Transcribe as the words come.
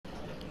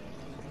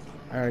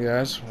Alright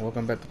guys,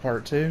 welcome back to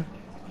part 2.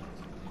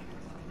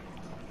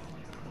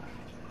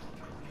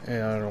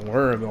 And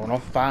we're gonna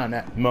find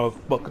that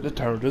motherfucker that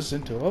turned us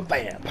into a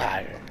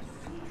vampire.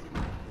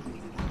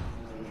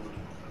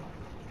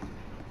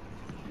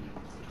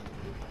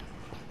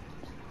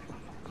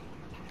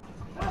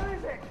 Where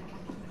is it?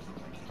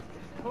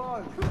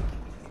 Close.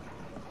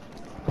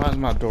 Why is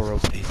my door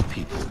open? These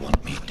people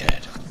want me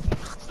dead.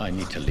 I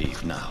need to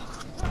leave now.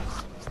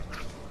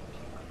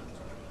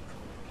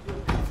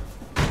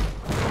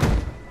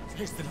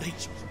 Here's the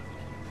leech.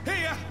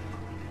 Here!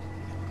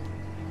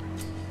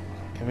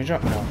 Can we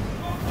jump now?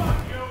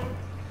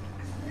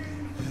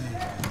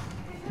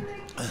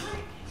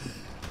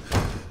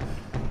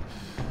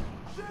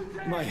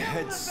 My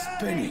head's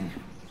spinning.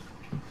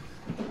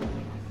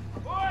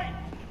 Oi!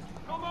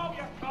 Come on,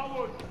 you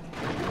coward!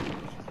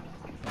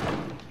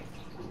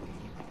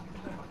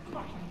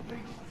 Fucking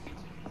beast.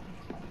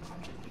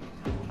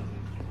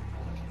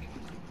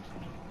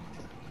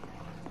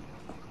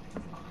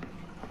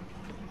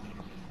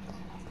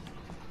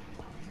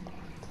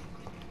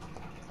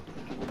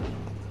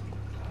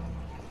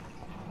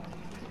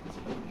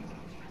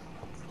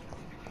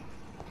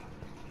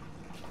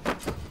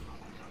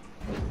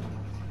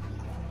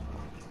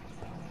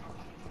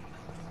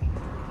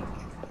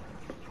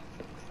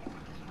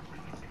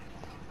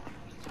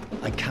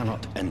 I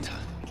cannot enter.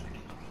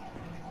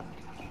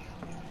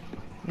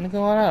 What's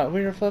going on?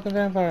 We're a fucking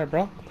vampire,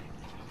 bro.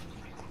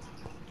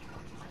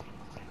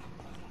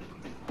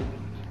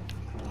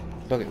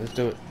 Fuck it, let's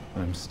do it.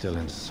 I'm still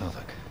in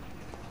Southwark.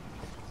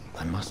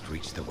 I must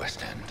reach the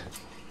West End.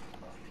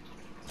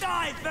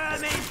 Die,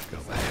 vermin! Go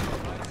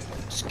back.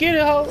 Skid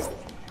it, ho!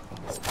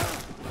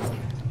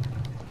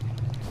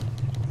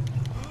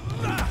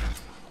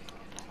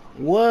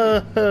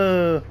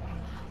 Whoa!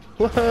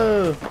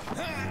 Whoa!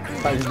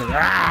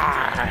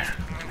 Ah!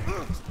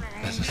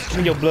 Give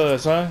me your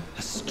blood, son.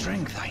 A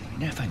strength I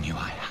never knew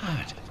I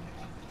had.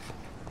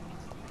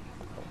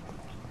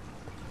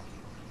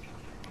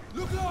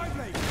 Look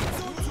lively!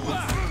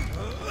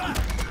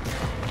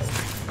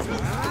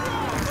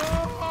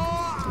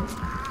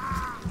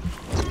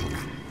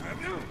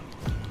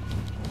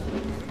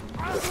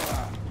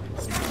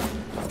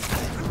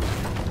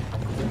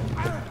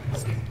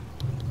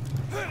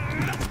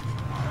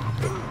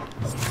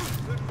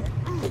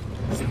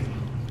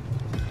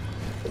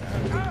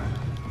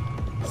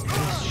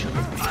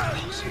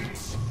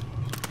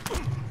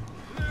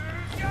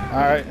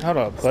 Alright, hold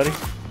up, buddy.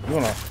 You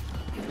wanna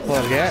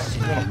plug that?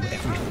 You wanna...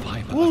 Every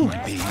fiber of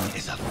my being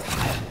is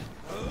afire.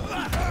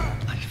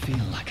 I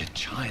feel like a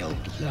child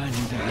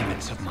learning the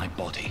limits of my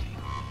body.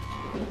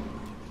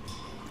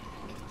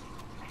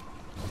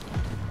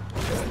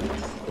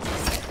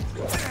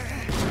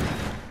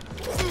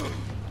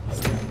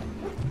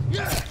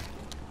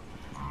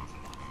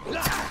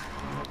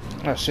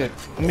 Oh shit.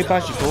 Let me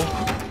bite you, fool.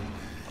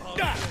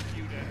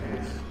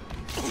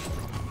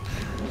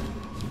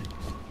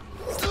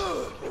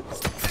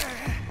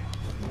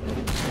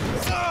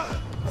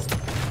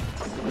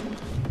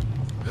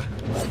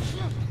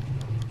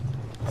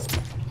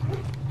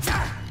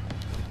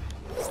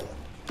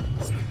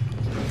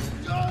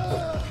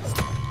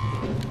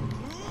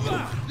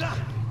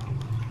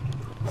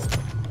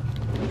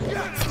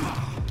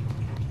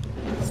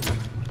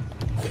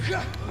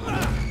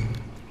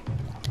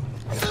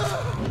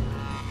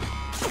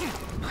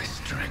 My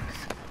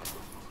strength,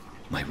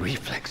 my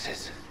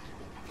reflexes.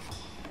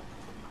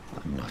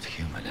 I'm not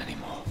human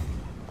anymore.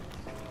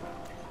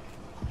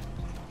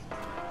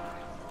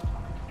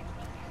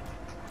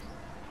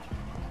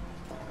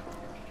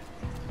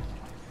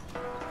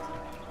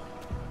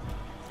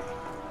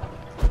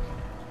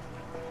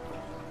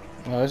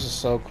 Oh, this is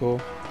so cool.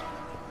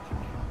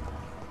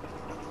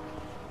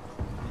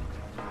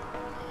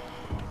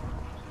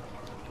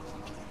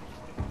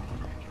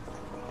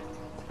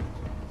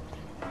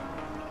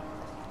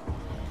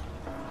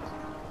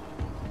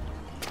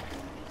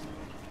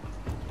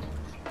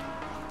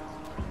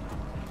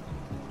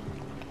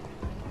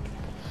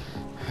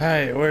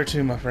 Hey, where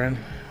to, my friend?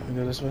 We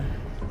go this way.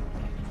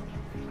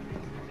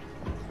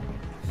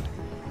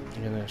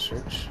 Get in there,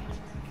 search.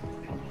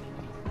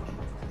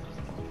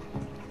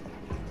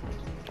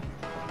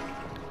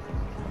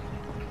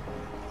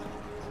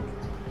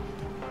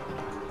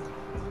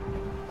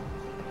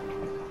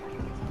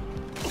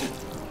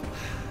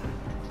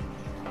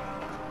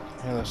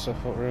 Yeah, that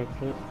stuff up real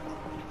quick.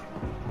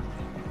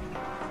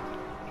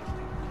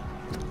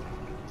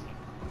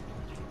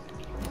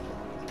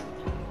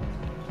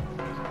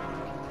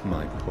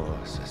 My poor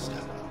sister.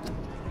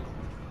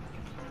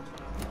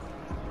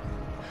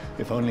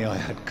 If only I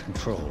had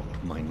controlled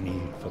my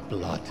need for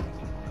blood.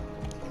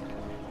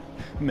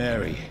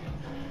 Mary,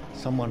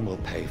 someone will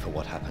pay for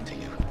what happened to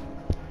you.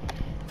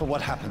 For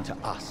what happened to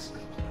us.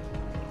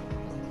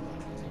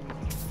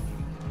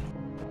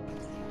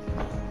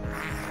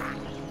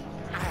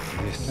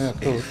 This Yeah,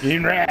 cool. is You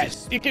can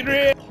rats! You can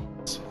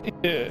rats!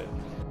 Yeah.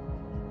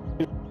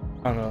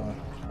 I don't know.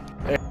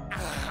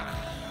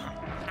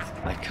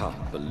 I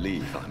can't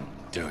believe I'm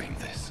doing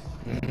this?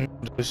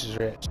 This is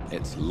rich.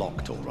 It's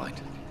locked, all right.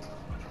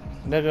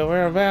 Nigga,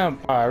 we're a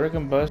vampire. We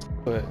can bust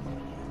it.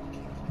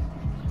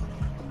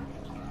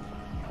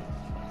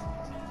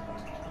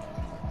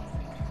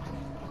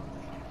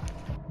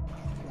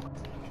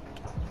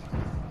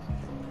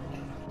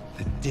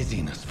 The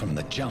dizziness from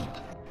the jump.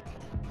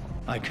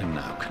 I can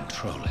now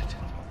control it.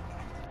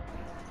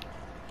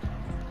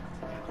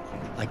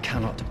 I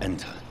cannot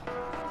enter.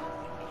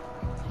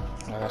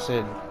 Like I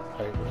said,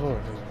 like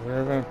before, we're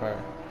a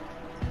vampire.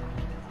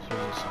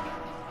 Jesus.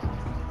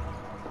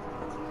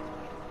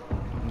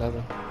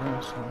 Nothing. Yeah,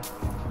 so,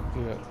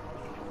 yeah.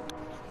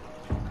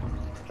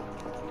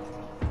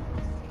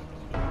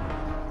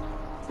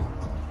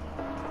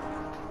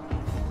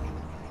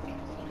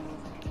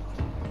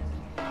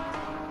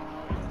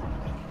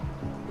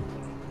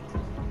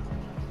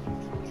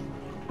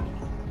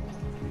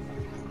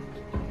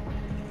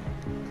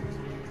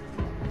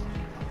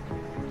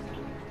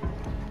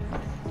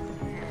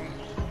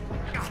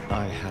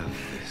 I have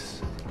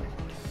this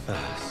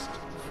thirst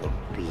for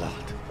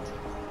blood.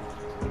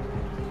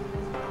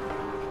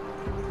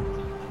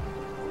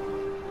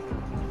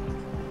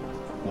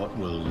 What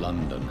will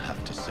London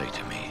have to say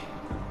to me?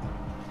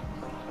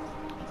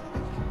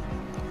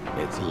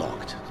 It's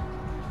locked.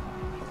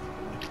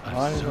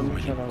 Why I've is so it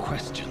many shut up?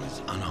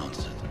 questions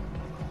unanswered.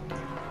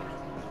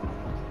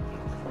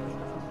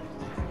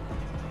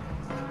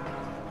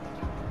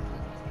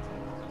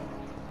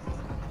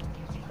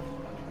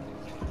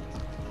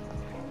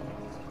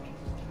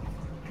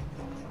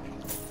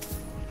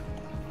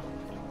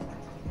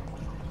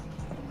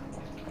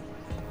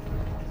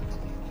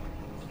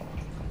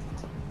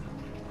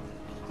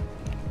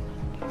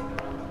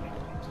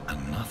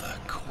 Another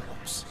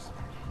corpse.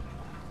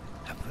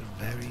 Have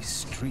the very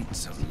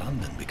streets of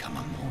London become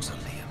a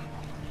mausoleum?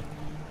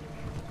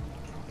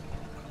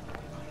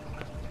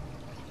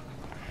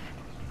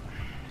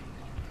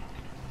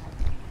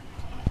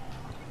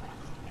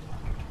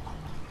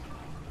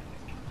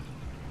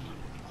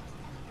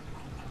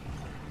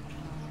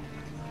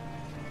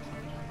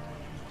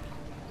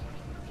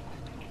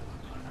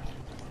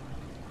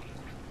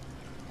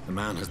 The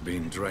man has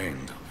been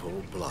drained of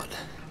all blood,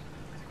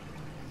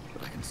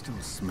 but I can still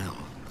smell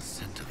the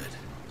scent of it.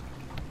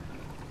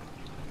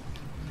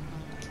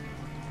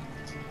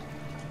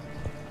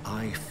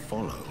 I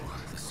follow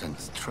the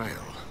scent's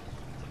trail.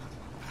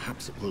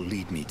 Perhaps it will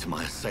lead me to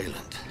my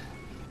assailant.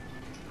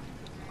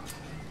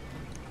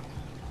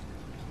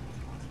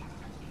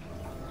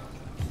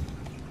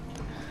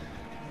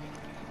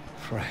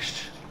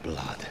 Fresh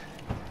blood.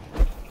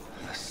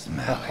 The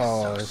smell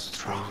Oh, is it's so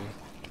strong. crazy.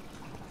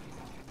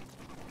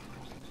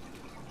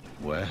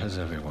 Where has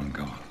everyone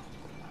gone?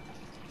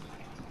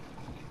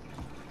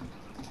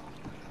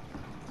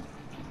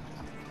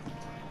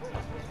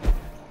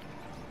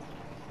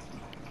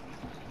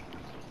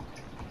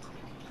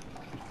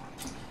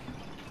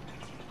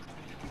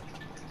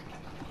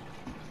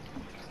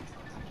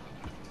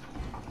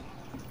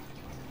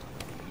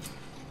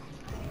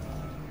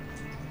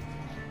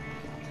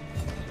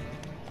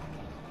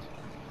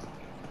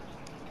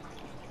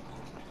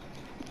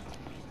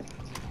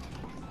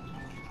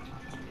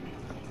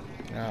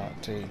 I'll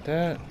take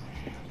that.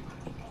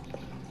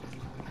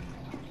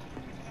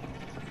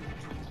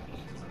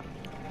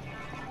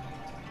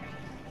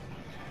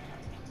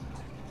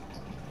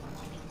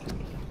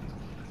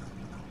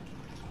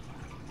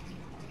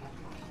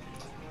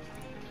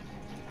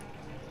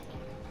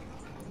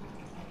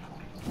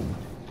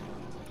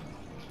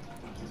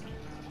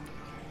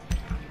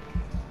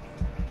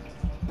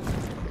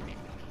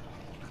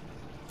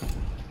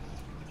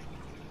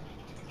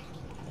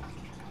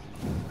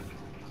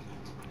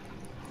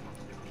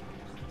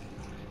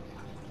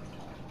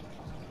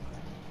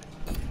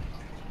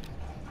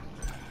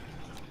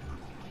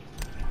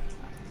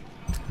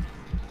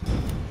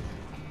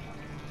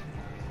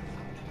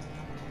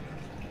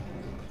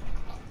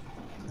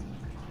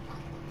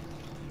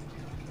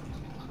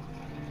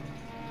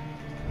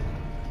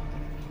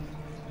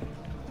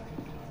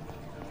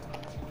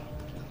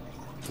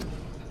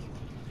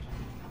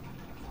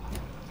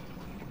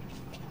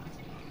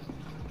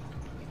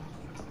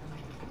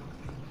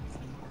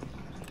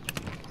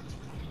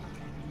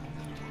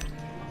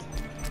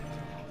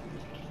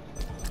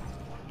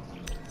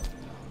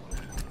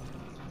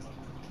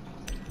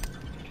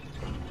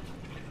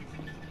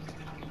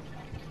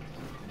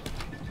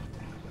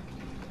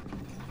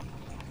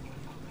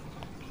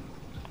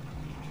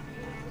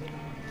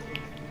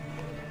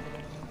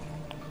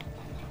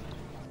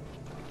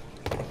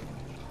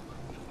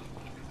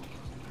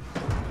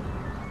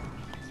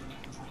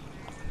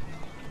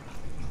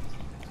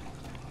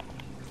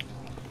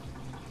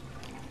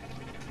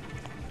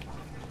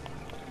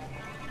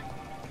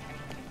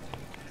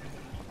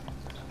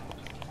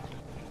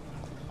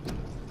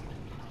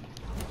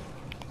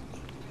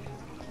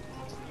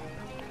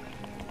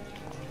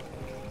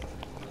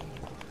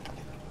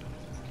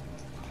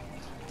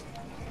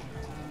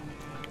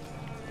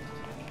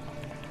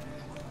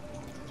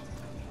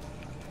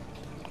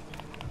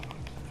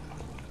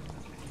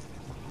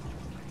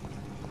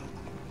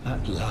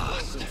 At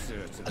last,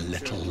 a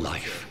little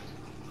life.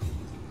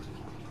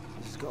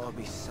 There's gotta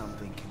be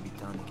something can be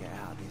done to get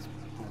out of this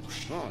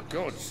bullshit. Oh,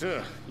 God,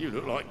 sir. You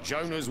look like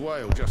Jonah's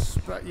whale just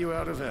spat you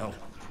out of hell.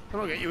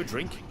 Can I get you a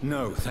drink?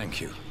 No, thank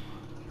you.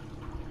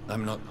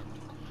 I'm not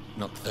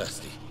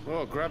thirsty.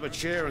 Well, grab a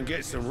chair and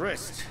get some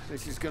rest.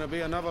 This is going to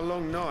be another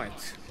long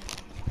night.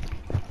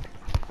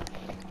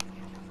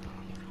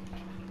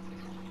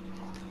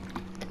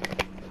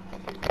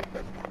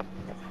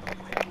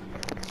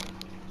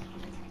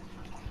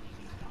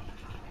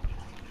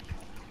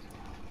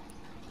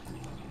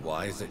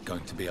 Why is it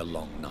going to be a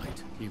long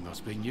night? You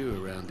must be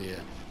new around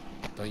here.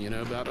 Don't you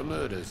know about the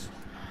murders?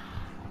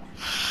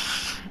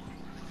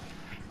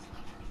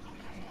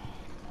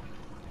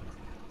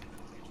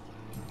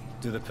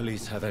 Do the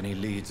police have any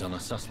leads on a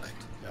suspect?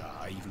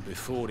 Even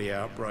before the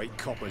outbreak,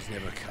 coppers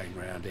never came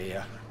round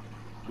here.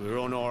 We're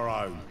on our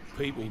own.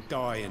 People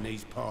die in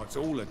these parts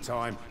all the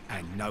time,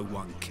 and no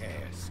one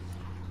cares.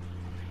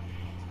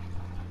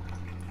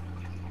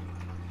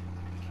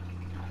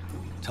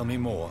 Tell me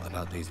more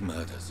about these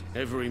murders.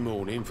 Every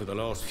morning for the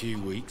last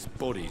few weeks,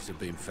 bodies have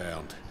been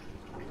found.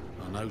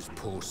 And those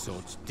poor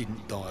sods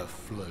didn't die of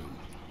flu.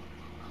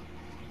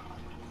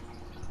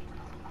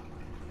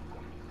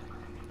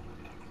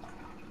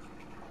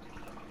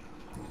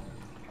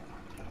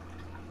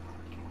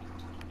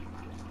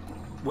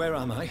 Where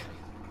am I?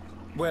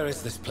 Where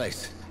is this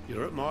place?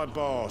 You're at my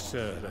bar,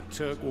 sir, the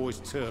Turquoise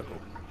Turtle.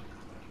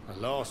 The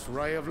last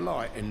ray of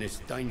light in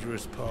this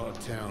dangerous part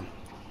of town.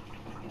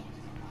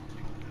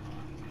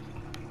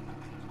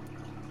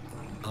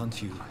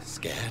 Aren't you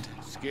scared?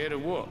 Scared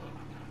of what?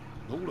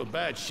 All the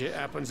bad shit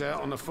happens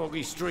out on the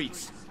foggy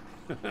streets.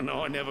 And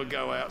I never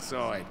go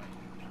outside.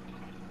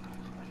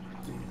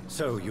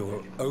 So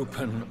you're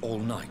open all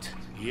night?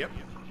 Yep.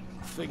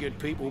 Figured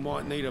people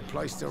might need a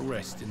place to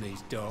rest in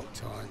these dark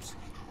times.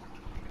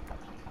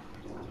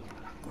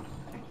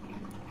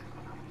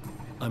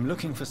 I'm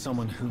looking for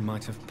someone who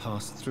might have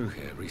passed through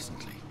here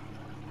recently.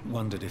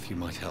 Wondered if you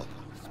might help.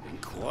 It's been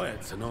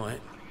quiet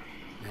tonight.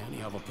 The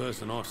only other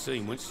person I've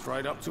seen went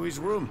straight up to his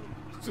room.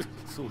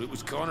 Thought it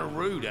was kind of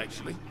rude,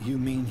 actually. You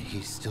mean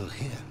he's still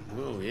here?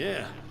 Well,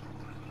 yeah.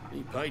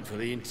 He paid for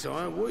the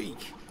entire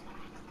week.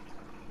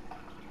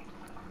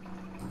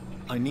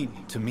 I need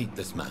to meet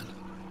this man.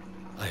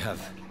 I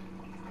have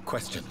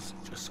questions.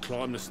 Just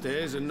climb the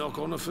stairs and knock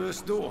on the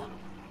first door.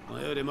 I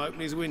heard him open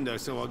his window,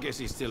 so I guess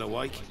he's still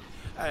awake.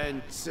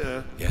 And,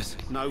 Yes?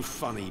 no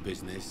funny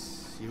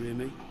business. You hear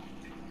me?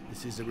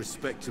 This is a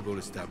respectable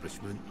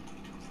establishment.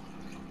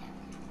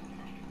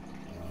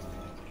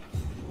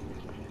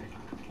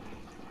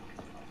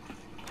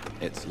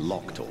 It's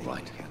locked, all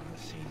right.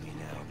 See me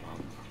now,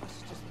 Mum.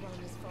 Just run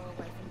as far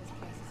away from this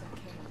place as I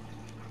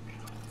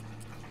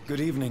can.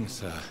 Good evening,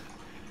 sir.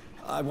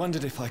 I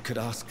wondered if I could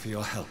ask for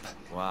your help.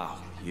 Wow,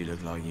 you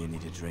look like you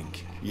need a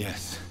drink.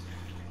 Yes.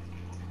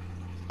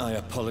 I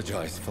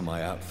apologize for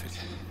my outfit.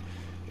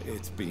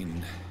 It's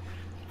been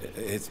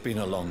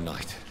a long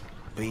night.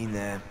 Been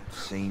there,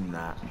 seen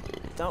that.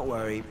 Don't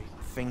worry,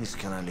 things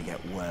can only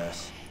get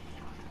worse.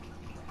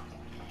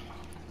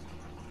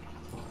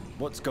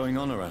 What's going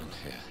on around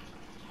here?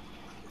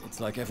 It's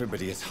like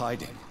everybody is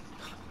hiding.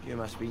 You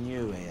must be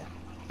new here.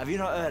 Have you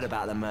not heard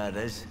about the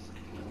murders?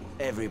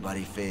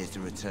 Everybody fears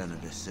the return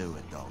of the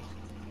sewer dog.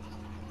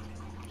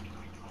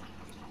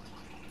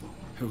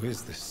 Who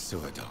is this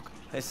sewer dog?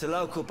 It's the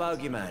local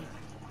bogeyman.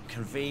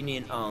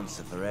 Convenient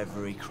answer for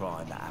every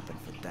crime that happened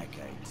for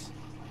decades.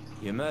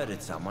 You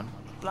murdered someone,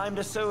 blame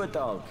the sewer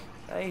dog,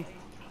 eh?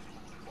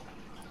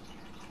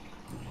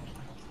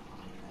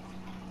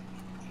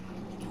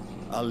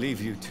 I'll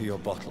leave you to your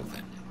bottle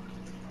then.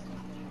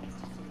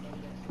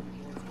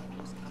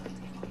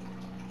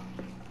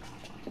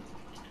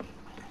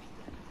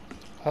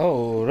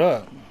 Hold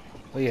up.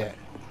 Where you at?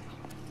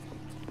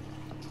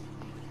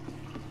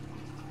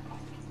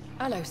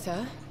 Hello,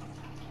 sir.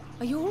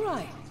 Are you all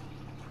right?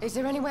 Is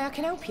there any way I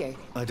can help you?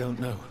 I don't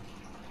know.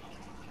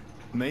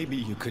 Maybe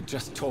you could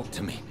just talk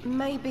to me.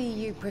 Maybe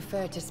you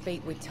prefer to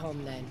speak with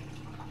Tom then.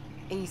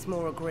 He's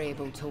more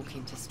agreeable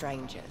talking to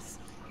strangers.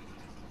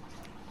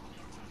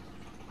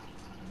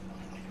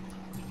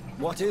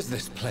 What is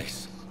this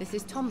place? This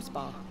is Tom's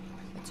bar,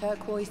 the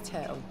Turquoise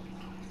Turtle.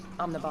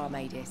 I'm the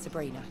barmaid here,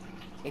 Sabrina,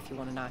 if you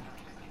want to know.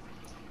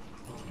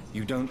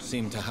 You don't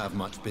seem to have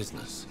much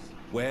business.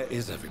 Where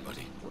is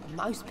everybody?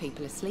 Well, most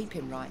people are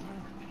sleeping right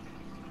now.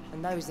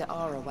 And those that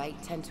are awake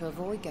tend to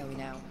avoid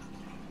going out.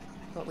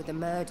 What with the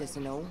murders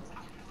and all.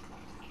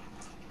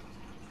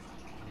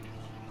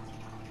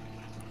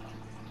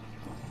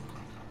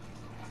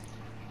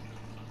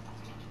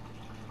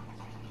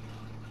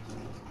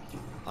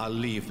 I'll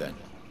leave then.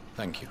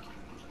 Thank you.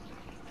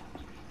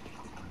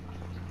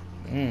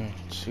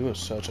 She was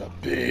such a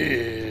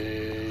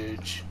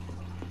bitch.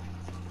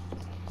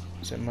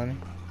 Is that money?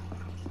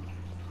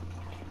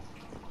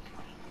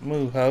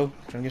 Move, ho.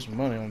 Trying to get some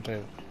money on the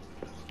table.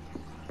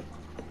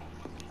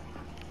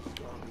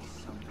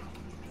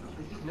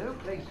 This is no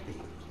place for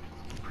you.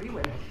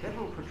 Freeway has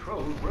several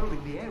patrols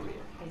roaming the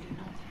area. They do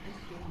not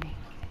listen.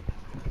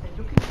 They're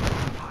looking for a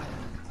fire.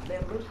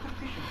 They're most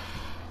efficient.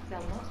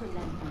 They'll not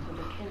relent until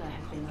the killer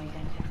has been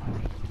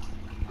identified.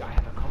 I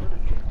have a common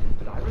objective,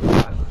 but I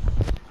require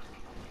one.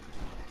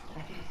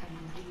 That is some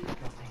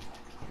eavesdropping.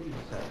 Please,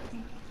 sir.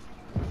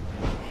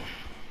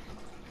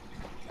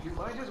 You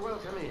might as well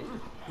come in,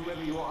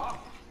 whoever you are.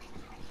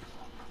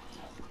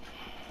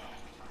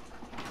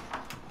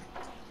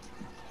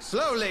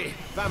 Slowly,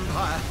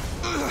 vampire.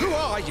 Who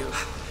are you?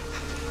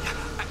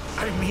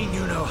 I mean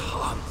you no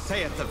harm.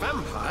 Saith the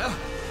vampire.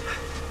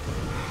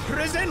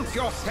 Present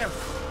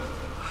yourself.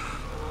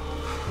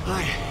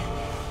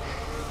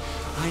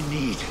 I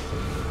need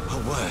a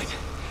word.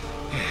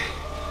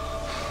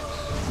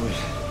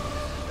 With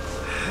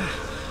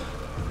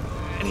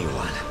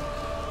anyone.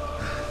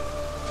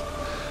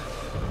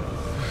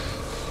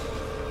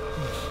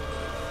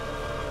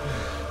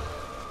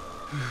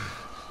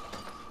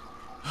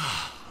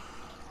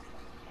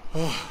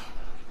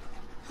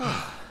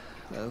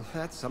 Well,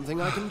 that's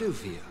something I can do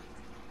for you.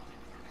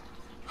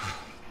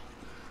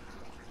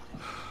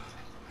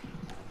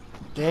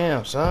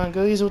 Damn, son,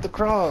 go easy with the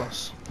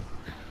cross.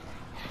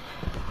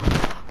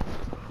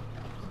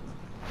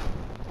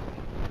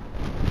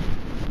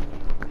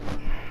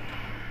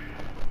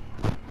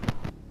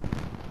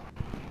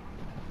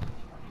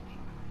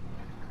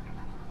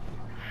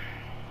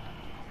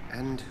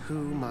 And who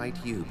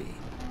might you be?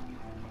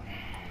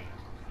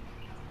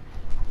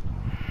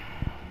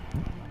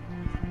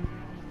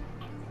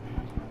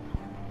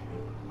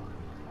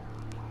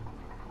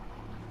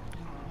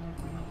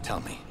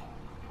 Tell me,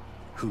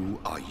 who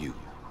are you?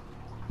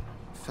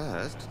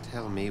 First,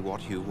 tell me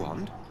what you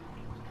want.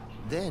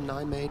 Then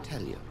I may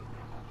tell you.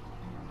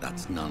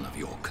 That's none of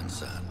your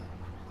concern.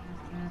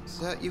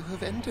 Sir, you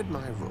have entered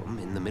my room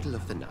in the middle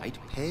of the night,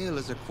 pale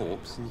as a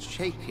corpse and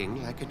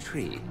shaking like a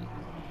tree.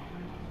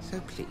 So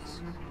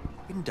please,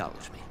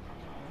 indulge me.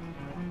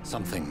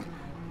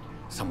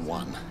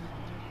 Someone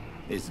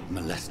is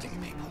molesting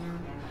people.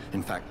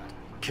 In fact,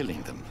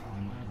 killing them.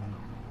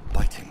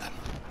 Biting them.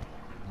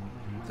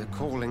 The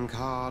calling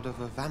card of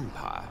a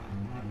vampire.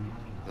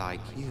 Like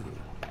you.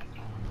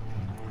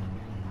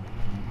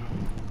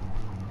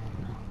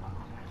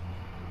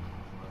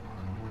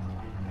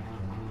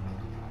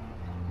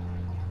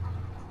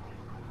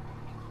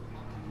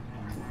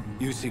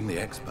 You seem the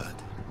expert.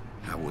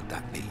 How would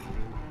that be?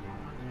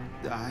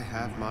 I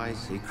have my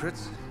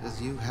secrets,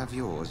 as you have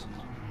yours.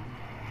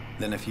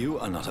 Then if you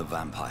are not a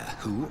vampire,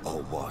 who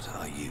or what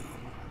are you?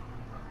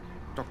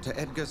 Dr.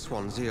 Edgar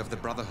Swansea of the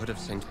Brotherhood of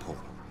St. Paul.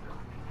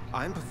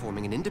 I'm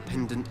performing an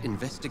independent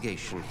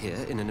investigation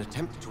here in an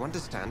attempt to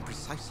understand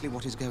precisely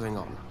what is going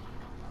on.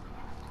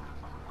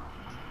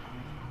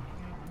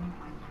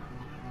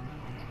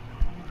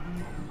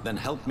 Then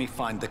help me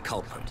find the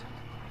culprit.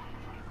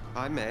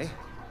 I may,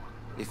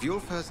 if you'll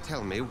first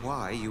tell me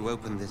why you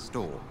opened this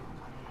door.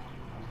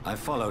 I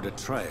followed a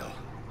trail.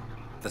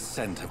 The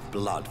scent of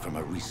blood from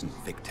a recent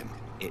victim.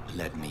 It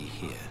led me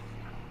here.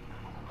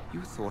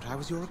 You thought I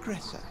was your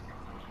aggressor.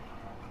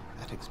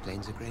 That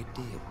explains a great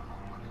deal.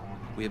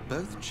 We're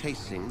both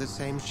chasing the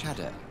same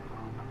shadow.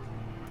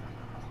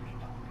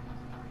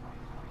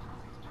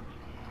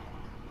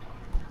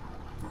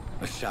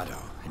 A shadow,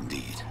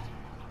 indeed.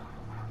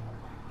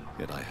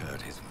 Yet I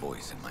heard his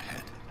voice in my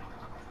head.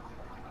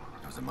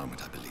 There was a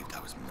moment I believed I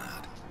was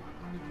mad.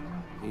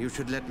 You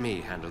should let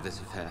me handle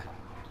this affair.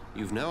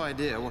 You've no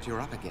idea what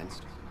you're up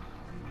against.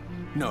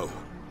 No.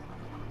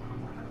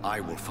 I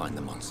will find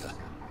the monster.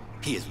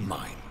 He is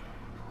mine.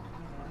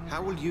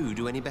 How will you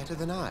do any better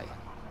than I?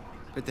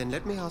 But then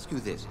let me ask you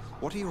this.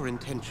 What are your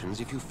intentions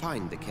if you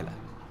find the killer?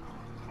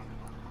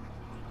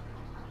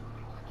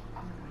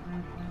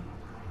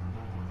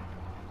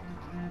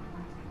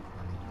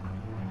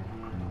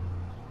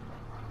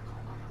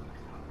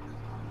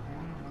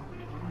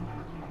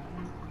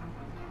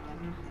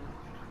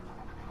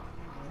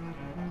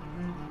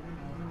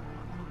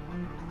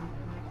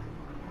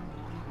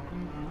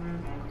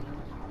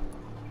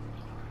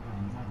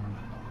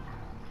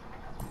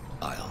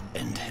 I'll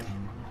end him.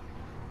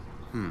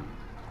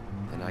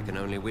 Then I can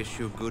only wish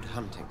you good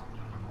hunting.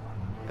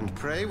 And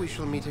pray we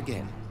shall meet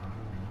again.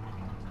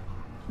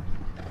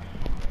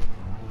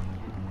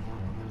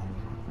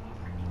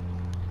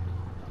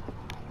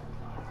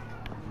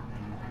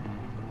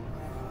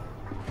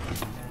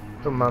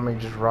 Don't mind me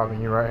just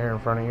robbing you right here in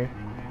front of you.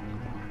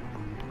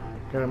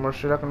 Got any more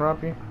shit I can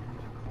rob you?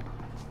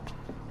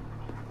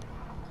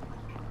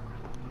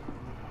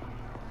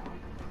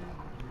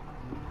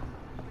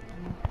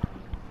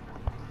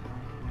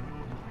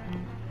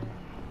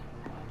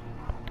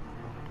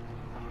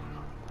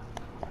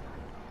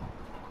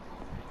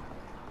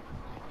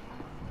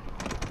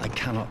 I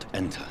cannot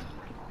enter.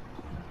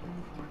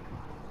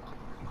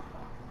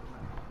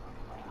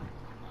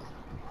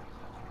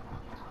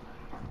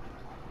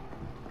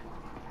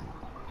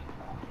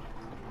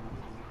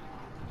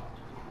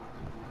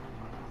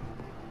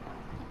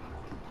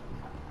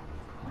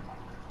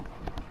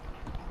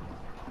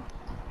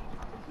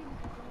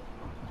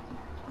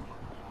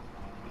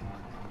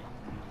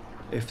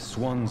 If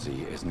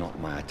Swansea is not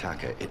my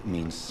attacker, it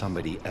means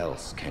somebody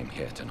else came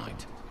here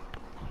tonight.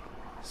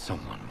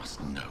 Someone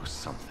must know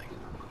something.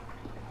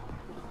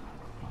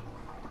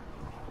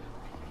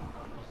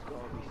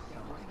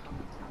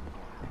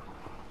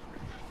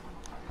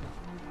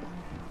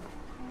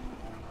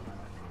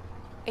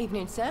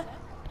 Evening, sir.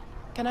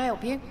 Can I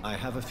help you? I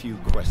have a few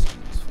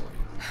questions for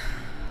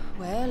you.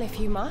 Well, if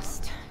you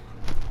must.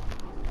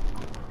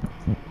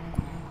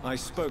 I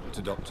spoke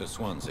to Dr.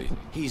 Swansea.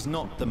 He's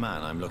not the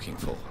man I'm looking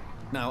for.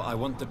 Now, I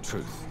want the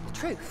truth. The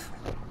truth?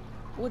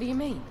 What do you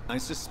mean? I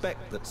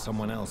suspect that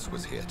someone else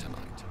was here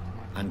tonight.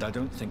 And I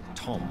don't think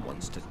Tom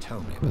wants to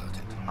tell me about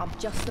it. I'm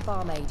just the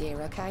barmaid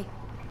here, okay?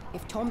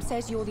 If Tom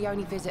says you're the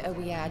only visitor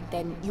we had,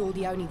 then you're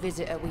the only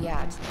visitor we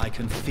had. I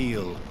can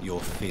feel your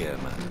fear,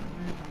 madam.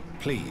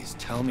 Please,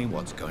 tell me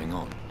what's going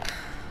on.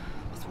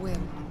 It's Will.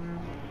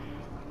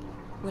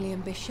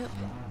 William Bishop.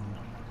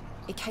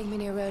 He came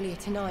in here earlier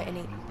tonight and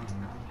he...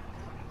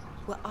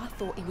 Well, I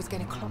thought he was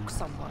going to clock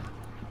someone.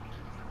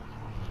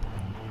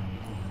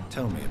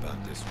 Tell me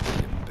about this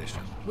William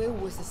Bishop. Will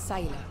was a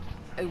sailor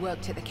who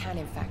worked at the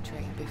cannon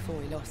factory before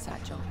he lost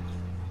that job.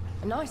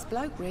 A nice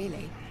bloke,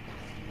 really.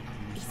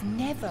 He's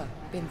never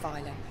been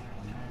violent.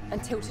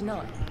 Until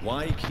tonight.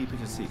 Why keep it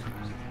a secret?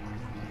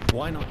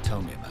 Why not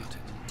tell me about it?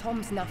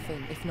 Tom's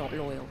nothing if not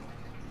loyal.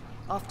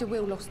 After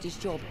Will lost his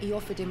job, he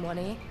offered him one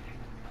ear.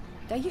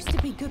 They used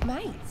to be good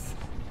mates.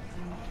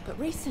 But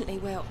recently,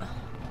 well...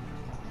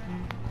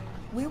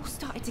 Will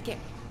started to get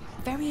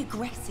very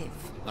aggressive.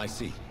 I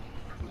see.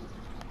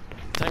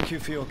 Thank you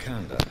for your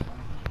candor.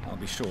 I'll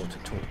be sure to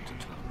talk to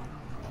Tom.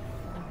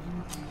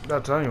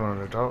 That's how you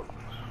wanted to talk.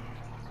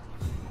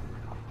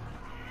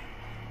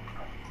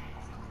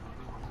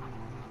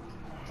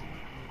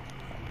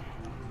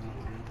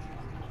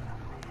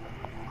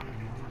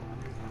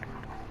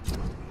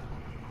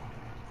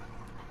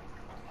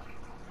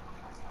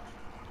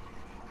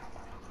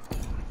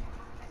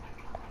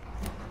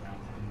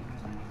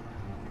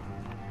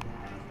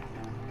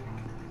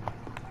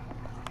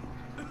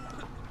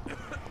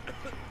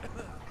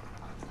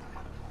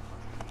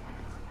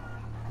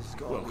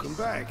 Welcome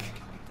back.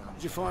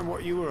 Did you find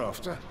what you were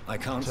after? I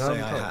can't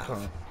say I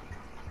have.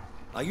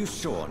 Are you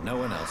sure no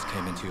one else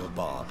came into your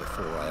bar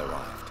before I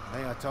arrived?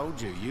 Hey, I told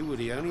you, you were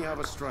the only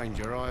other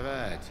stranger I've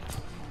had.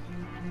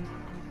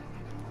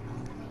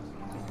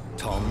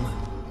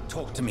 Tom,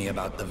 talk to me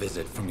about the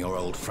visit from your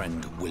old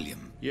friend,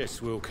 William.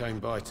 Yes, Will came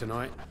by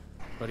tonight,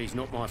 but he's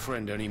not my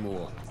friend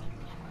anymore.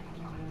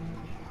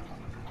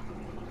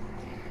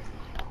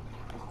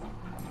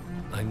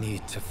 I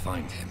need to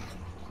find him.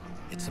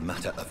 It's a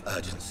matter of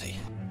urgency.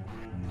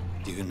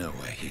 Do you know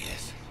where he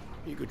is?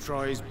 You could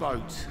try his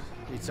boat.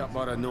 It's up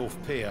by the North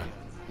Pier.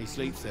 He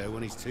sleeps there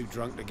when he's too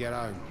drunk to get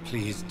home.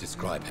 Please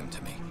describe him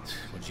to me.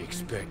 What'd you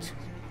expect?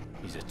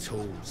 He's a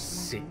tall,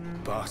 sick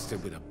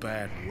bastard with a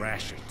bad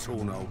rash and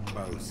torn old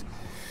clothes.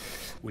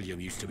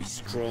 William used to be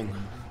strong.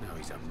 Now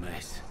he's a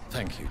mess.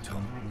 Thank you,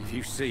 Tom. If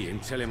you see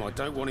him, tell him I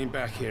don't want him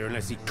back here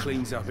unless he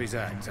cleans up his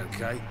act,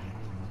 okay?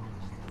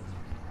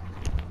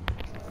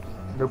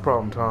 No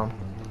problem, Tom.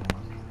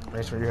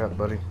 Thanks for your help,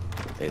 buddy.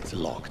 It's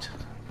locked.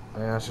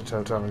 Yeah, I should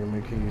tell Tom to give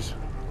me keys.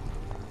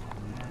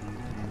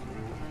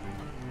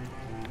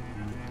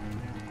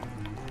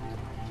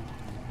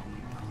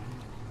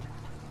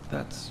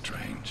 That's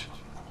strange.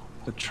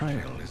 The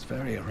trail is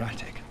very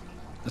erratic,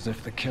 as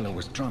if the killer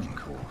was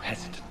drunk or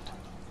hesitant.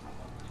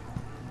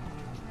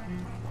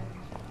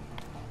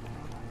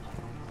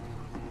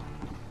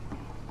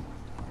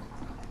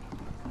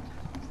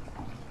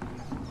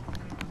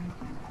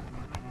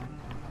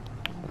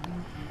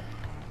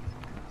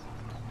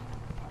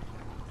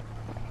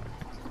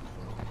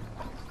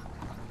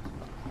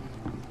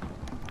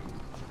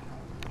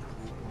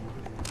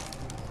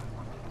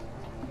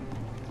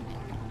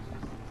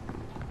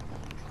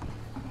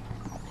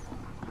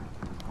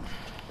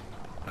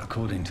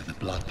 According to the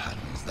blood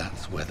patterns,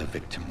 that's where the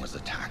victim was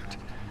attacked.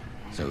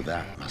 So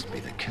that must be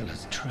the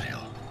killer's trail.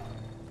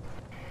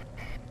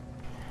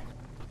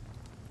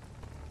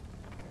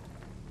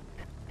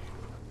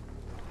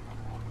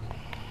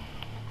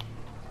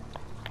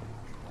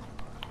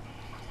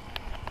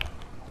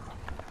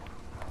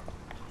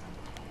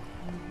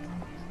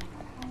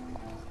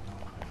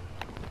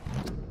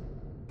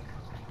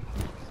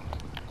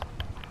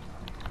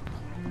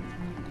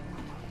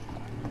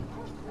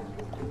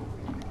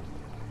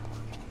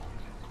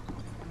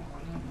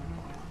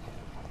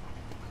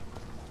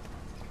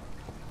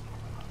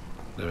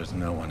 There is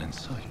no one in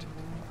sight.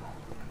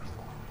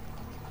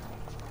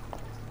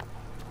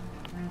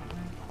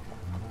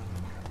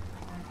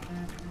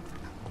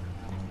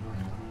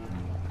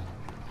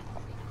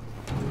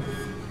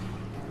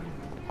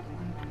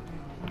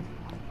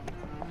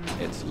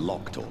 It's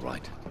locked, all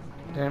right.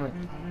 Damn it.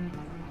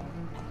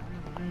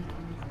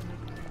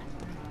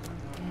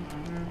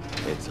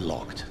 It's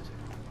locked.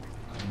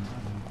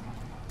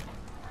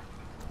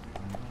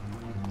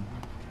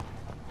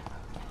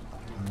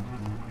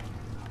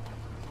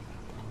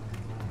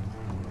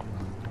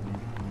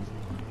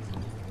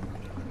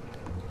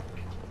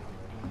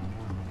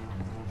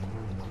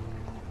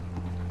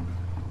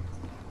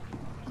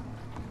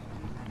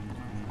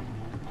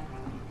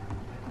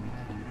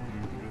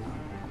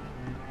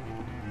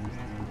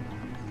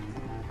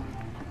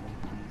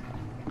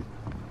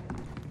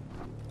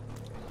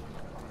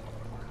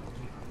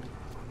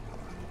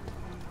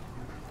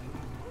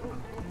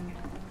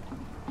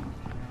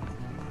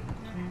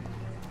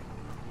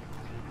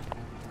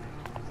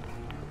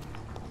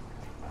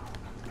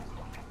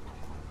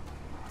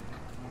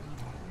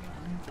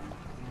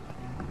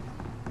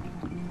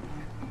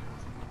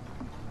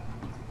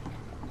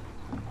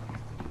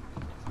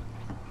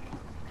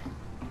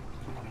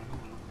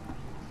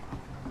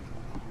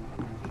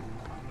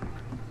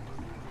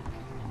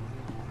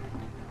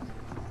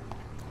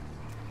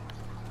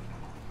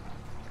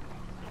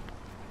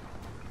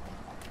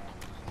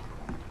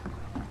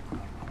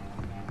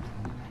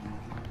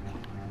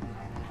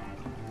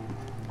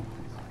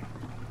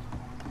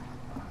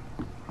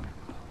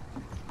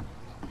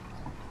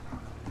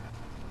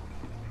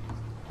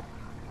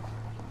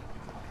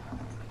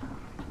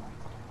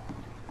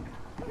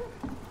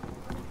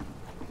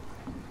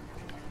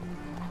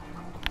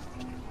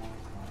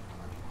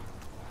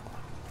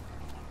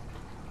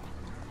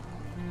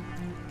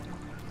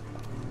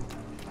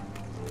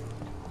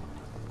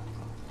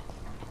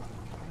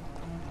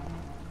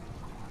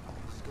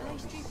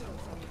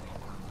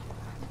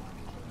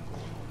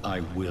 I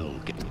will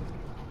get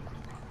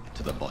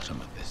to the bottom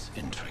of this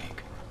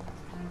intrigue.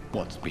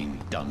 What's been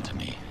done to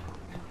me,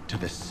 to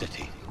this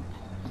city.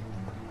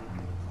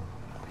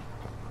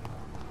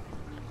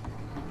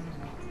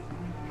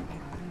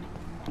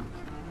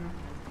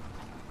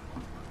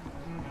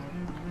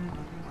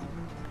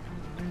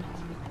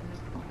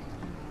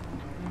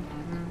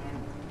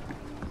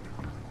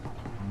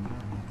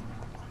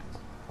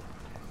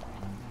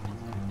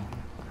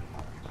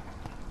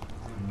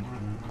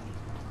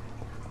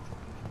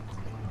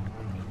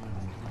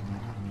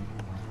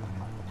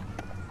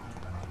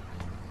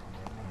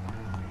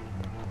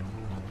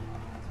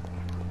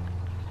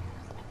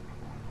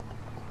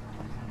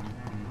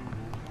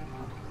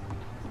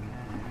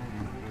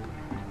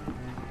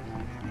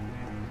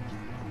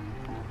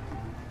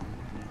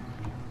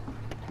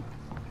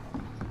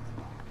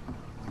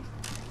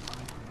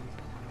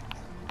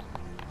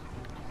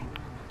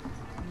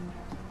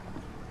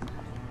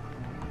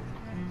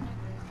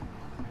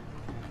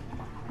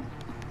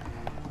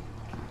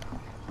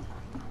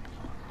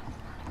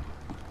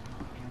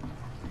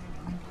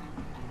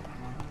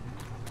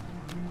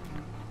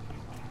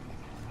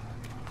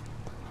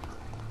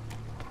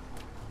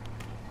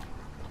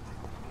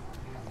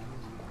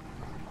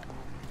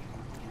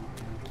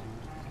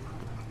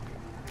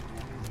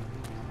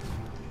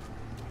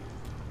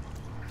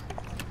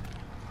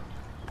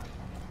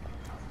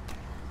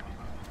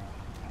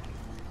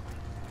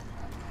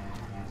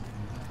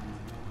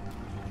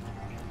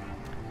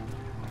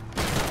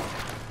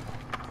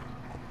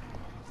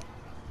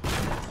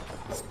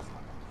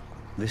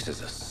 This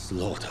is a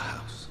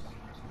slaughterhouse.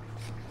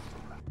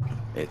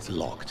 It's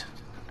locked.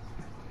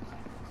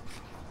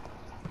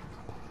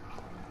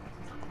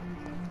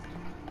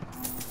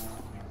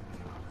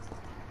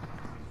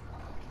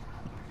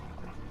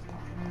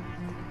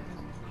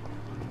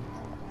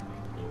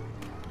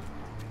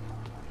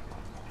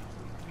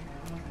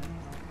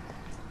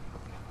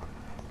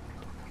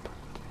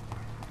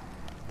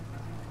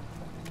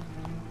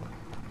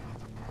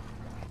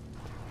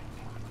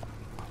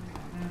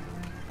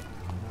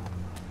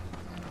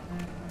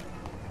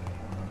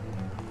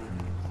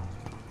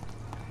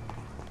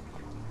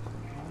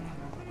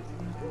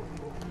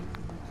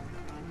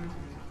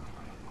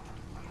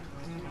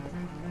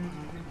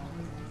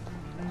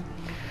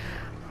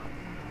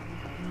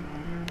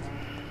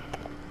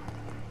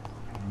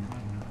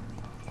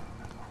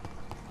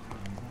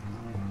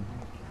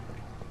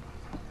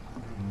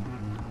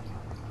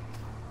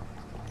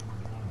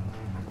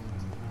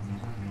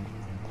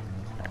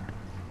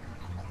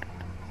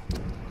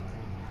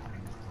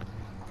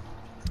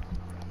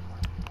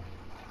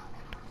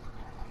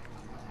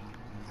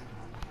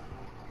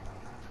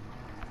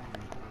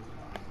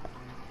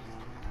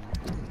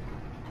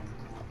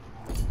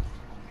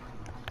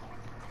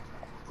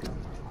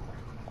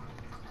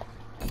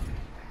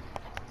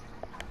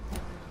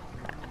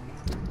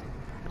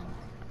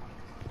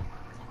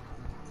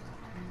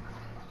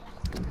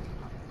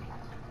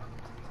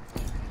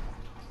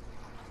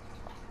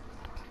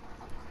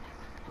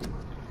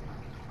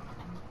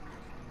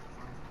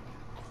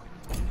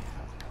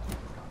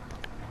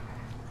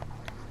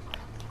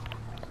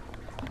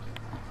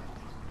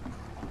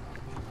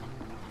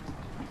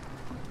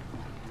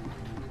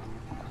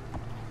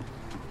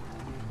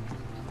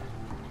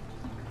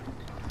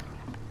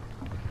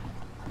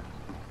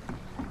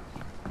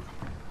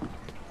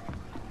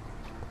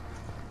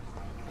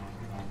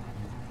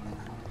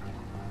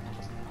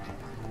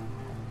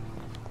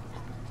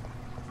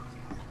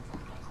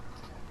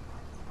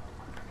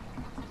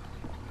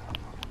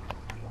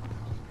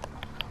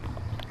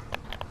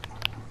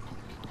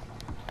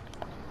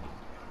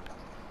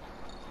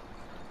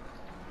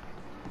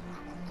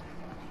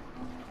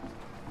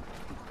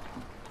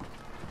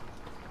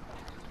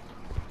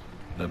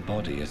 The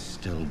body is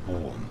still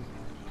warm.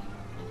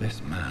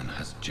 This man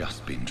has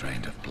just been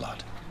drained of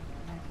blood.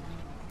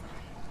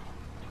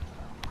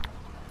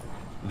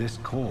 This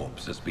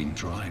corpse has been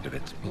dried of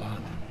its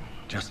blood,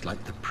 just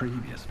like the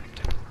previous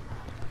victim.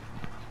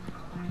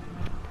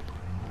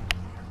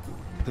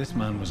 This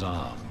man was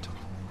armed.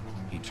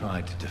 He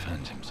tried to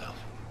defend himself.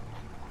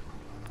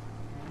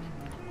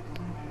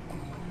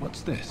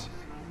 What's this?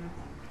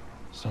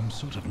 Some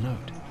sort of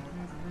note.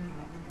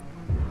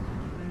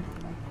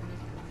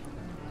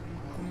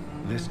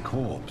 This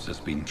corpse has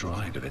been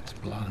dried of its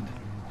blood,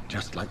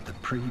 just like the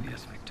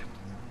previous victim.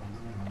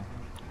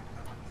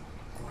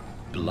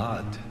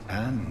 Blood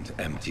and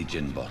empty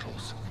gin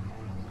bottles.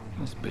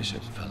 This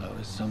bishop fellow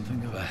is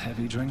something of a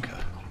heavy drinker.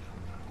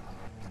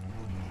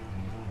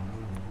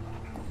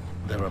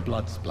 There are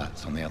blood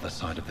splats on the other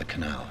side of the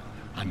canal.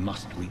 I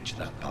must reach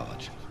that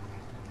barge.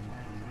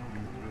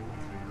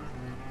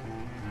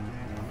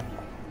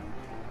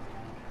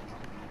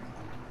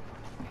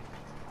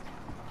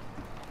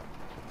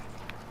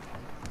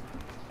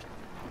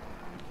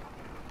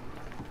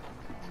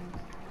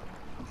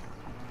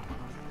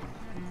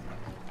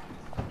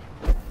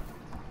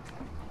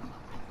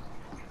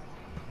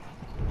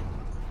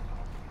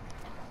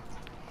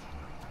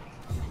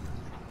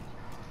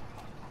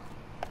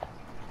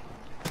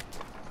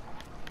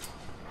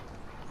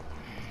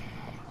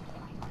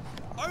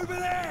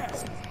 there!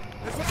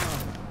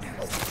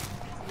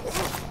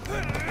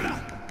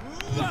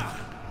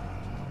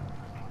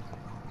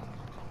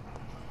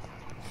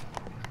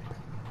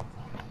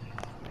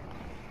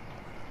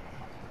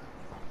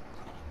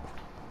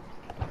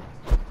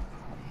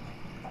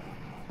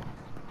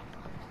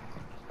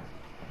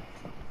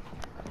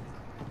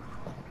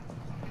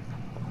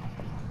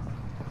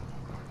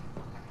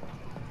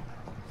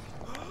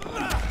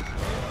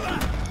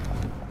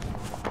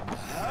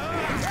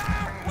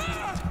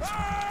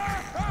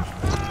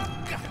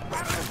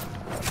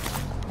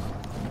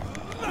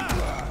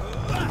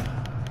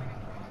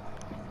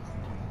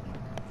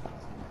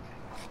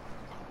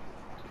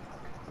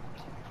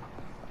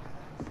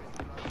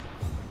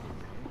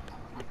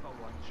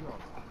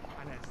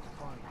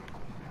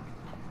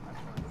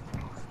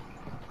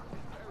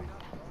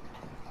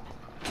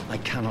 I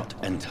cannot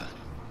enter.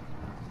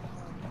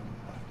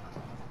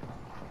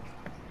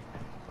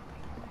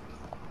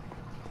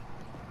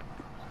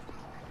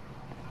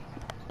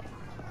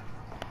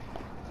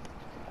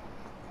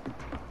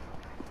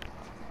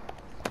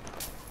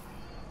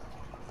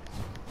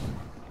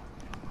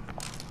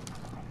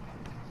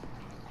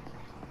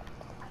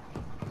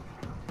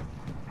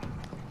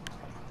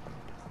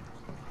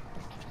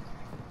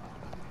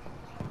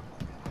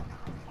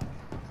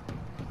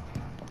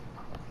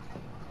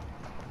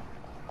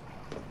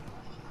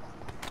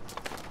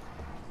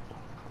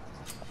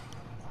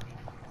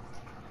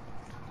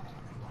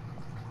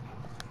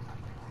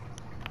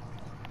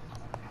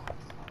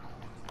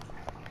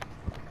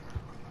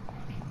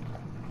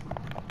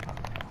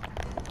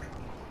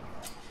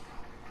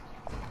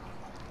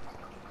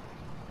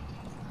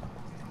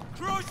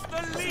 Crush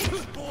the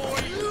leech, boy!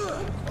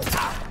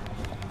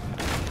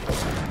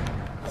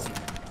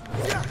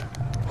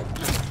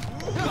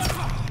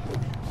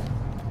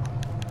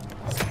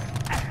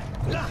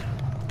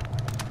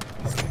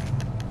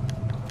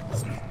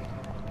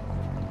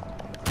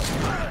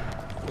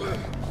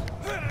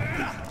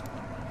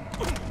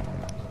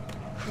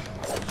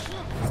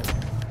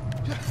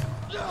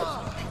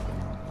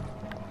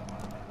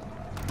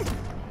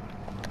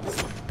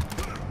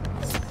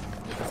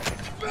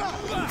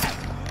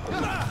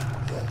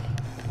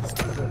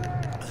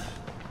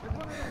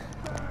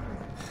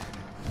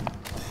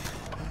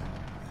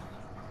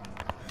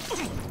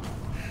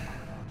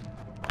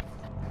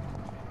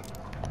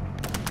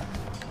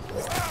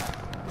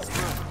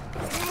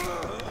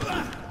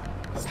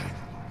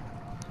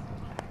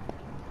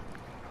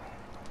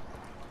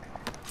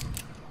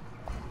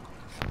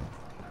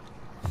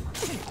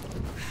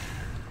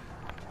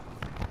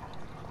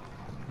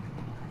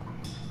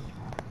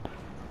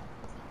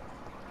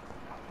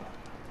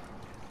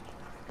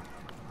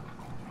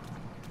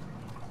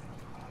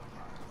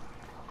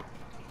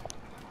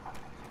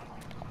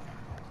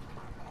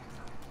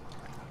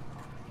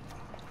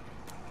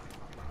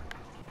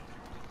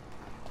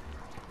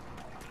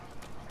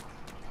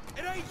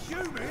 It ain't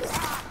human!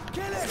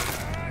 Kill it!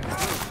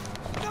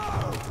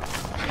 No!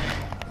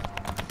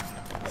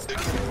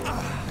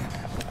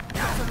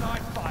 That's a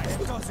knife fight,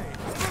 does it?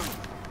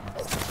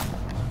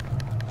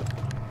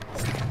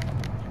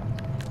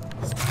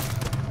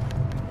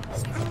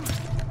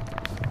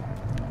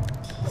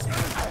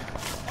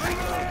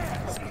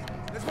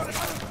 There's one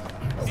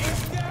of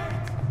He's dead!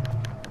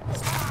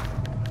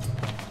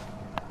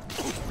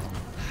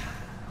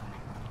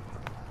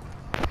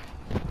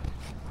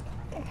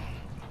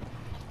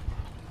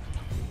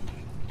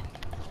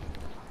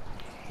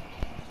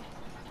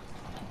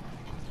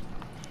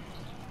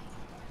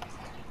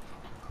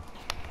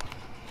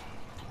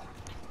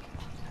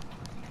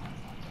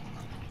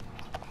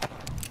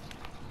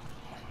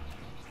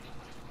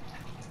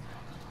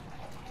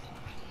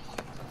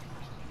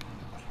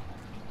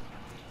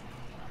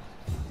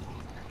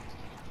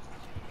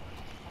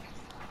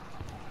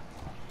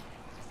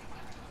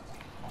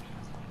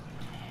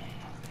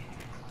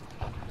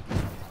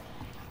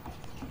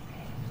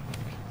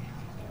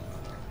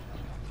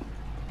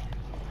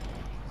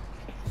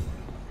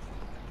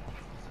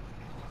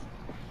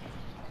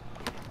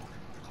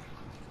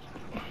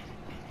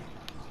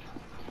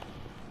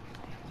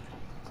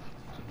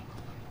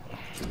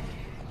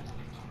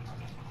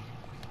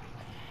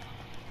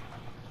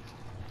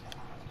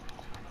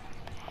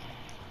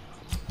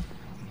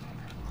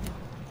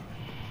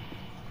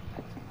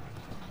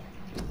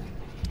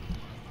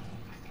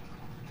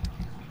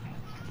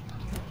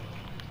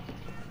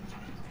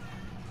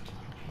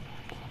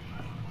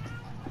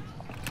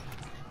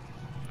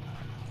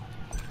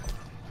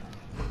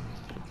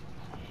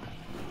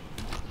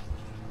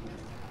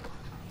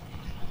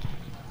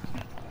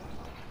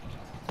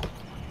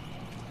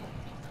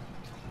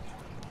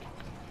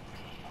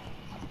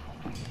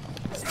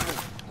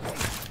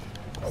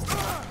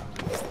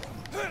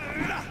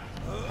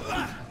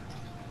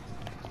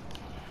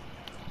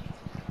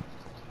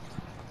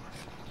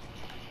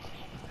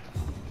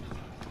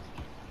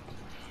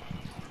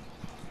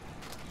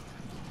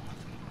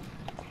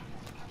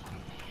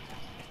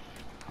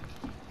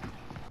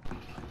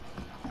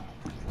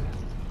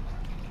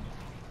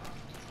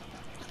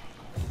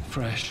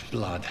 Fresh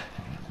blood.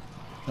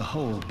 The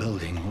whole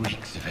building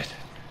reeks of it.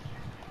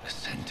 The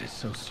scent is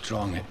so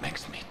strong it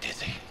makes me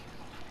dizzy.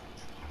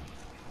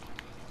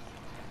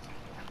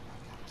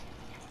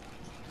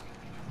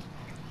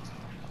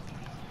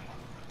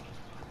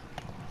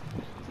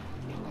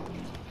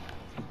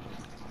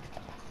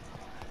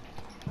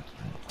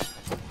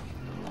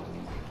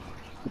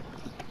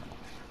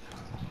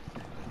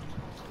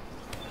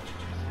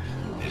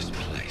 This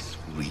place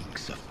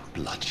reeks of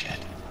bloodshed.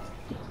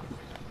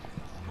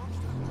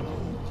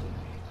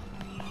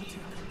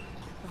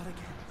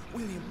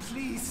 William,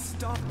 please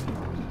stop.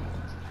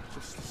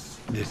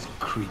 This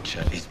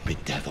creature is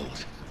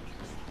bedeviled.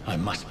 I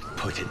must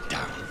put it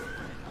down.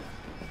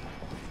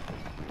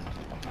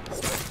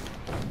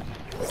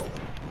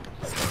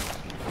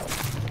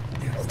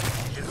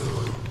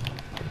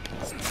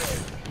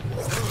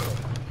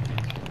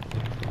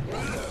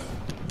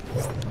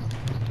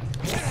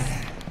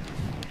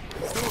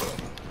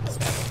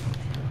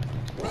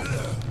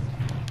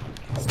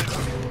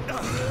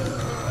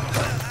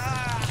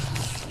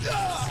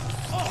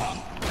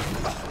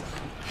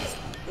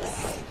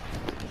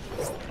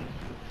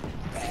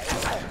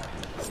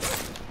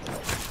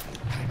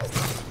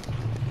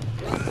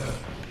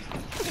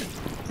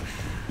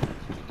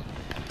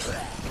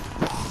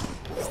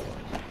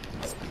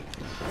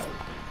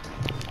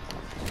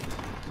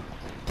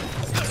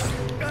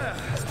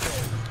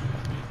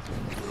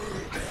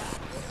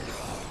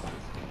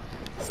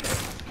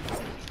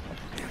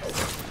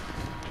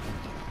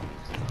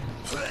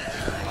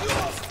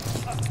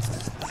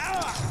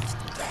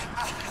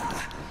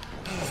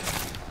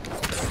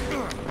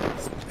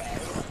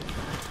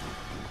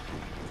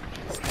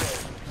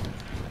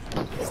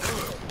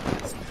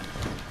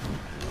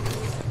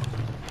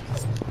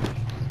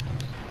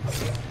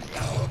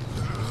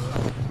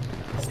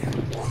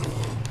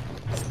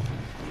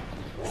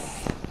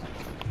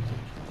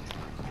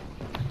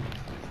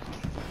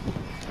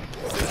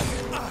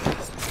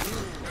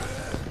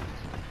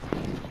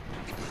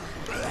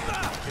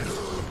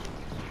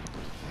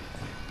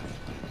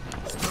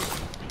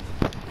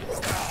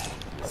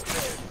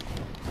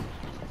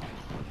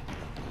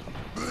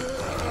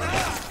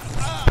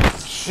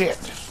 Shit.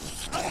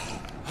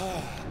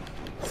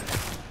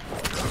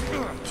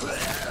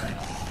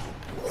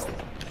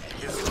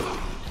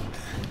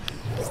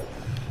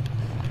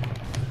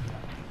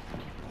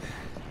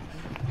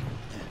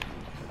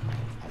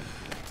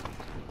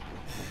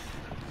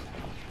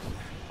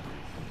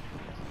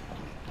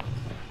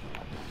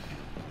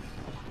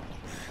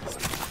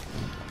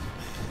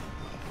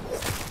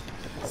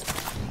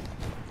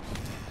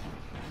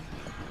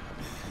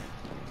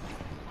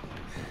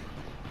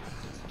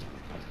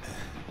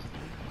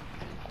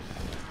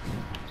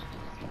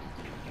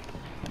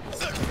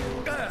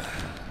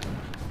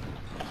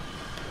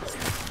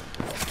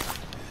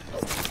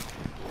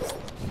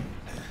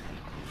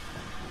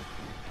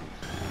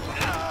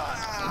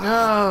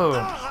 No!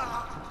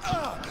 I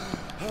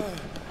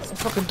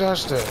fucking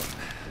dodged it.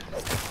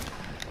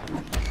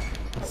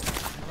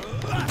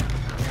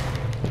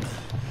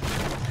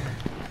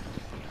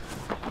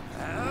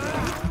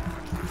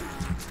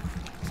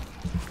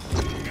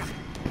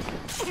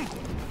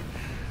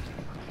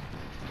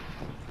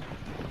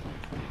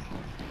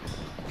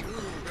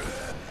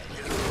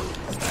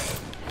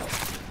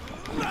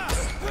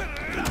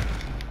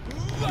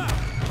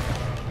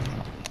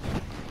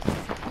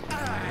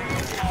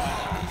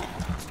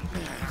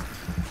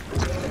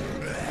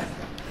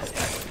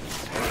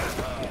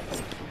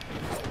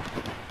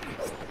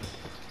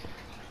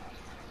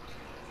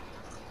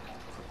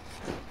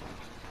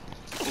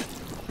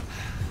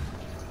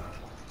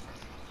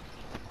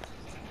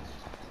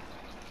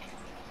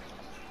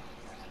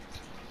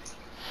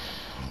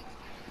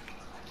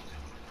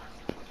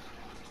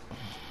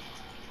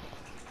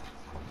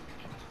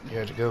 You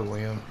had to go,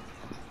 William.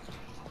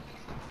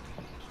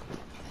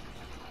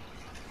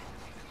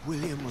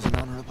 William was an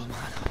honorable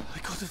man. I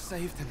could have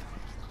saved him.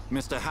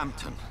 Mr.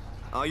 Hampton,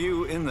 are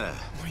you in there?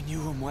 I knew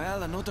him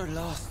well, another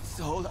lost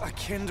soul, a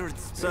kindred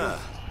spirit. Sir,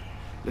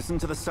 listen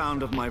to the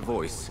sound of my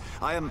voice.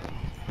 I'm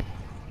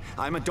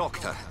a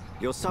doctor.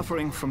 You're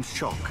suffering from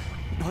shock.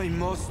 I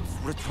must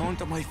return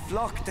to my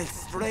flock. They'll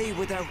stray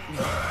without me.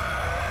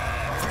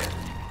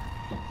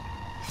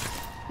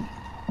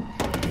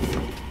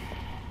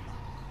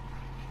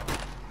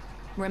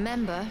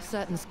 Remember,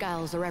 certain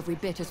skulls are every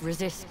bit as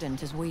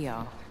resistant as we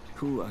are.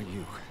 Who are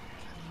you?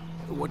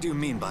 What do you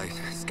mean by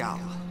skull?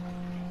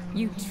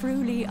 You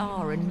truly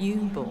are a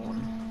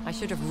newborn. I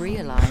should have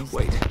realized.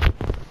 Wait.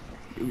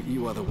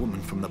 You are the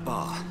woman from the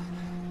bar.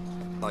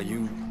 Are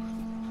you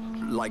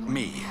like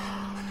me?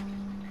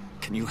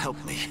 Can you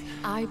help me?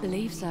 I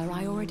believe, sir,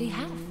 I already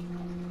have.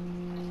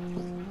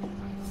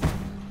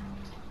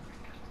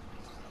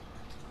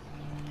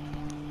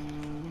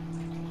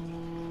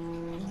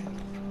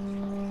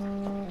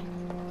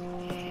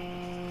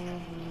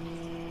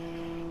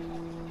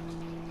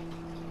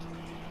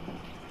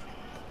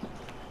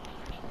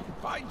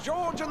 By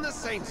George and the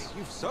Saints,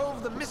 you've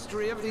solved the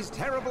mystery of these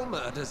terrible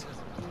murders.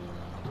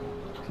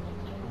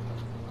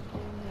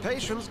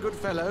 Patience, good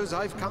fellows,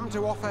 I've come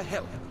to offer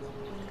help.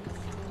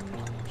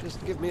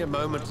 Just give me a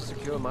moment to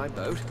secure my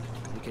boat.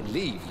 We can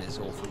leave this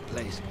awful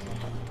place.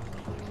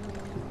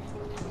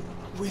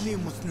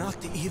 William was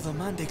not the evil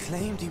man they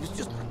claimed. He was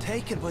just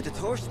taken by the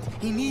thirst.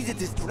 He needed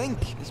this drink.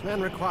 This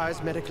man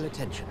requires medical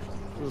attention.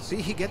 We'll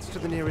see he gets to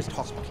the nearest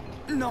hospital.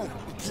 No,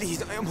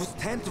 please, I must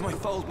tend to my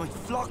fold. My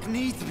flock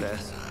needs me. There,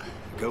 sir.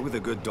 Go with the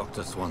good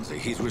Dr. Swansea.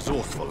 He's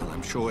resourceful, and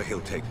I'm sure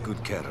he'll take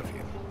good care of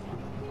you.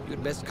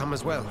 You'd best come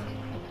as well.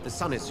 The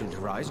sun is soon to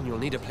rise, and you'll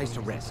need a place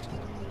to rest.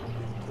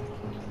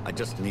 I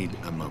just need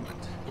a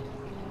moment.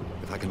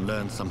 If I can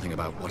learn something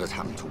about what has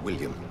happened to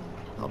William,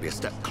 I'll be a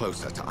step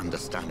closer to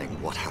understanding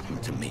what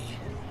happened to me.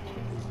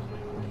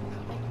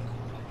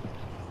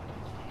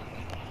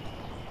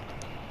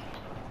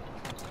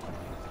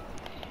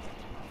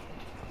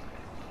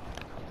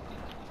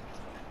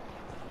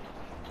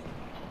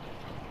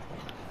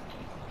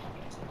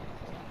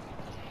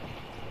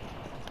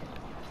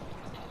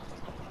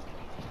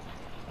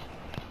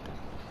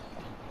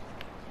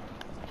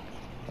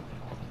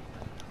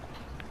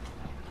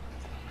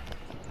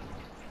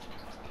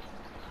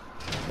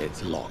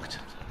 It's locked.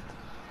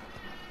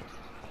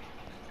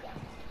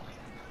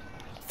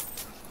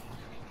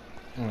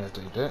 I'm gonna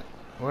take that.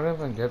 What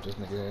if I get this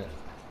nigga at?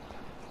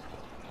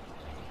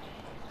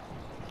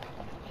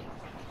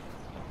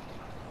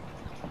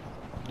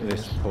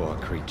 This poor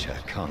creature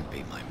can't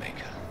be my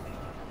maker.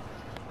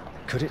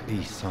 Could it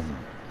be some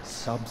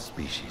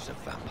subspecies of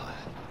vampire?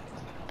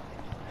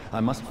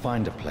 I must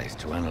find a place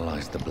to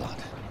analyze the blood.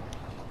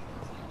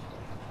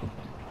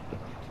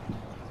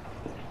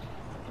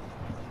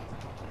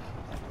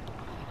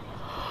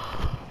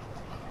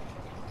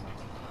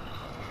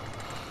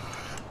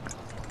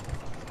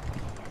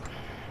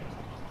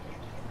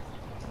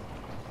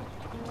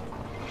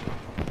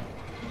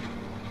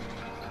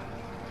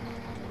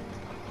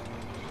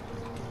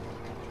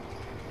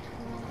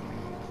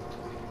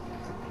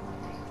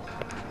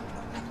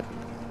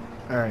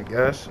 Alright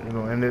guys, we're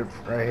gonna end it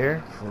right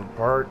here for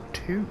part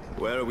 2.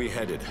 Where are we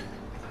headed?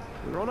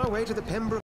 We're on our way to the Pembroke